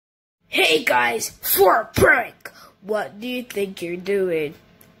Hey guys, for a prank! What do you think you're doing?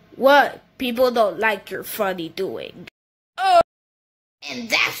 What? People don't like your funny doing. Oh! And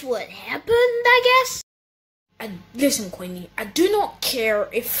that's what happened, I guess? Listen, Queenie, I do not care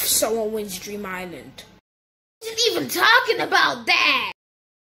if someone wins Dream Island. I wasn't even talking about that!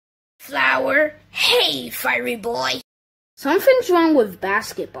 Flower, hey, fiery boy. Something's wrong with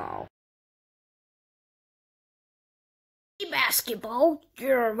basketball. Basketball,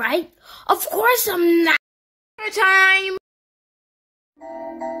 you're right. Of course I'm not. Time.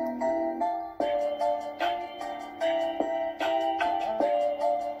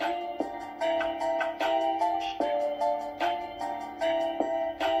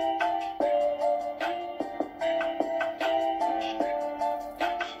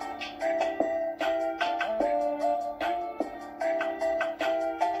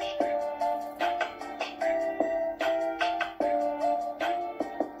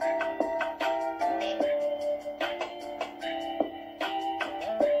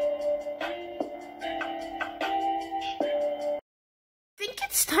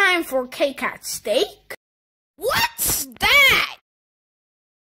 It's time for cake at steak? What's that?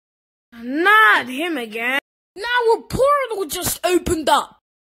 Not him again. Now a portal just opened up.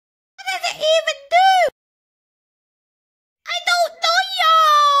 What does it even do? I don't know,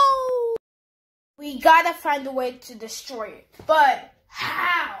 yo! We gotta find a way to destroy it. But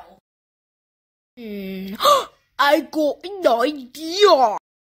how? I got an idea.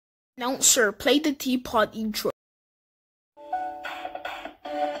 Announcer, play the teapot intro.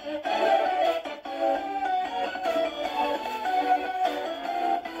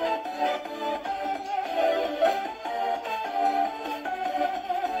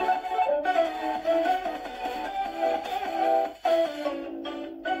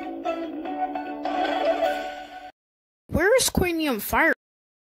 Where is Queenie on fire?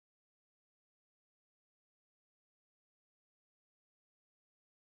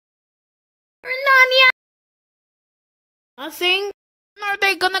 Nothing? When are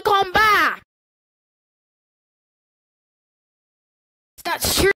they gonna come back?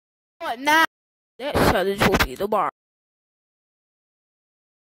 That's true. What now? That challenge will be tomorrow.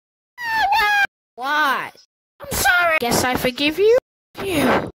 What? I'm sorry. Guess I forgive you?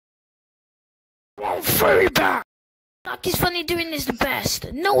 Phew. Won't furry back. Luck is funny doing is the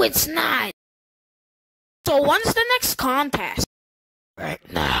best. No, it's not. So when's the next contest? Right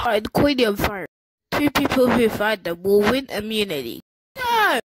now. Alright, Queenie on fire. 2 people who fight them will win immunity.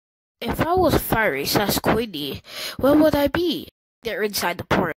 No! If I was fiery / Queenie, where would I be? They're inside the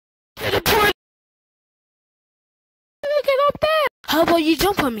port. Get the port! Get up there! How about you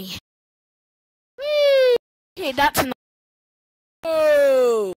jump on me? Whee! Okay, that's enough.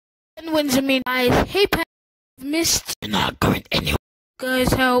 Oh! And wins immunity. Hey, Pat. Missed. You're not going anywhere.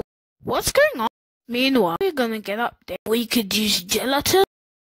 Guys, help. What's going on? Meanwhile, we're gonna get up there. We could use gelatin.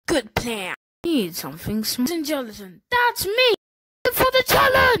 Good plan. Need something smooth and gelatin. That's me! For the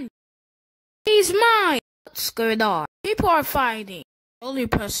challenge! He's mine! What's going on? People are fighting. The only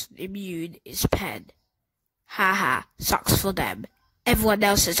person immune is Pen. Haha, sucks for them. Everyone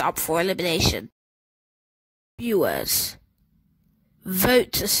else is up for elimination. Viewers,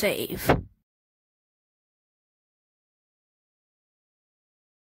 vote to save.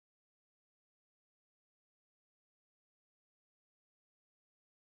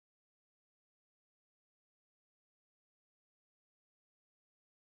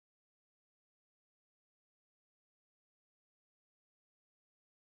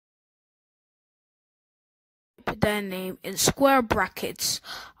 Put their name in square brackets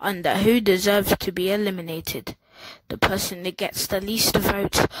under who deserves to be eliminated. The person that gets the least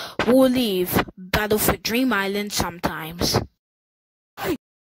votes will leave. Battle for Dream Island sometimes.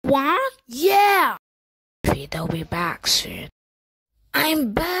 What? Yeah! They'll be back soon.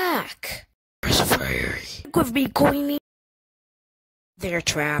 I'm back! Where's Fiery? With me, Queenie. They're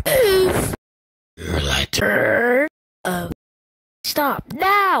trapped. Oof. You're lighter. Stop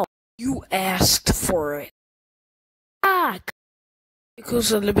now! You asked for it. Back!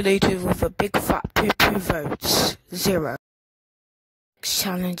 Equals eliminated with a big fat poo-poo votes. 0. Next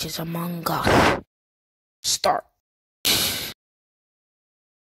challenge is Among Us. Start.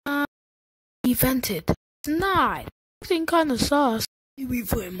 He vented. It's not. Acting kinda sus. We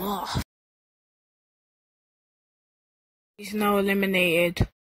put him off. He's now eliminated.